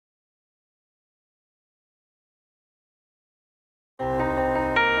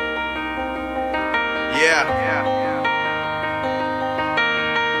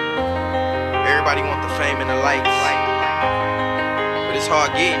Everybody want the fame and the lights, but it's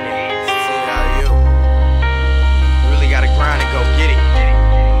hard getting it. You really gotta grind and go get it.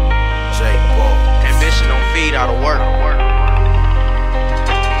 Ambition don't feed out of work.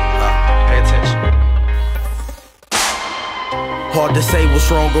 Pay attention. Hard to say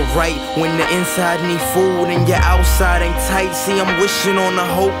what's wrong or right when the inside need food and your outside ain't tight. See, I'm wishing on the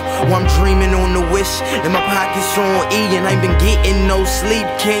hope while I'm dreaming on the wish, and my pockets on E and I ain't been getting no sleep.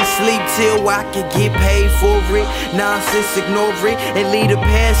 Can't sleep till I can get paid for it. Nonsense, ignore it and leave the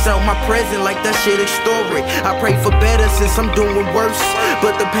past out my present like that shit historic. I pray for better since I'm doing worse,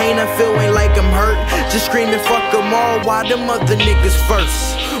 but the pain I feel ain't like I'm hurt. Just screaming fuck them all while them other niggas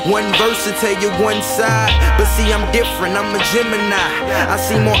first. One verse to tell you one side, but see I'm different, I'm a Gemini. I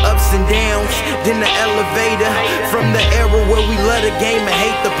see more ups and downs than the elevator. From the era where we love the game and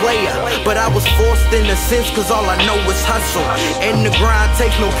hate the player, but I was forced in a sense cause all I know is hustle. And the grind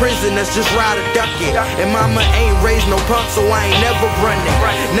takes no prisoners, just ride or duck it. And mama ain't raised no punk, so I ain't never running.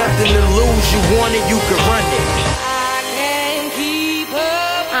 Nothing to lose, you want it, you can run it. I can't keep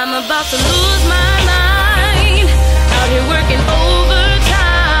up, I'm about to lose my mind. Out here working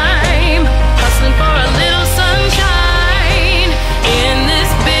overtime, hustling for a little sunshine. In this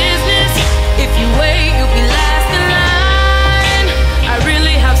business, if you wait, you'll be last in line. I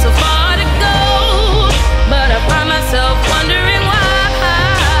really have so far to go, but I find myself wondering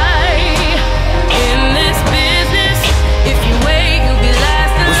why. In this business, if you wait, you'll be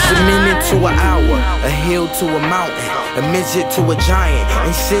last in line. What's a minute to an hour, a hill to a mountain, a midget to a giant?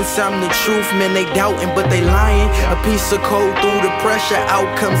 And since I'm the truth, man, they doubting, but they lying. A piece of coal through the pressure,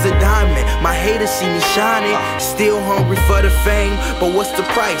 out comes a diamond. My haters see me shining, still hungry for the fame, but what's the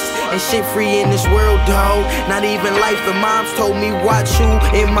price? Ain't shit free in this world, dog, not even life. And moms told me watch who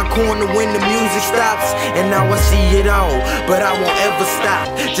in my corner when the music stops. And now I see it all, but I won't ever stop.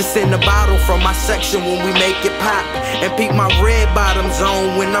 Just send a bottle from my section when we make it pop, and peep my red bottoms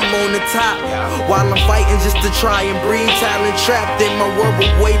on when I'm on the top. While I'm fighting just to try and breathe, talent trapped in my world,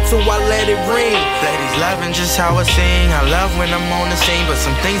 but wait till I let it ring. Ladies loving just how I sing. I love when I'm on the scene, but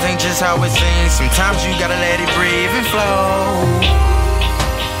some things ain't just how it seems. Sometimes you gotta let it breathe and flow.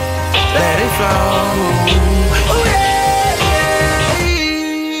 Let it flow.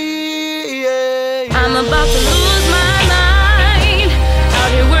 I'm about to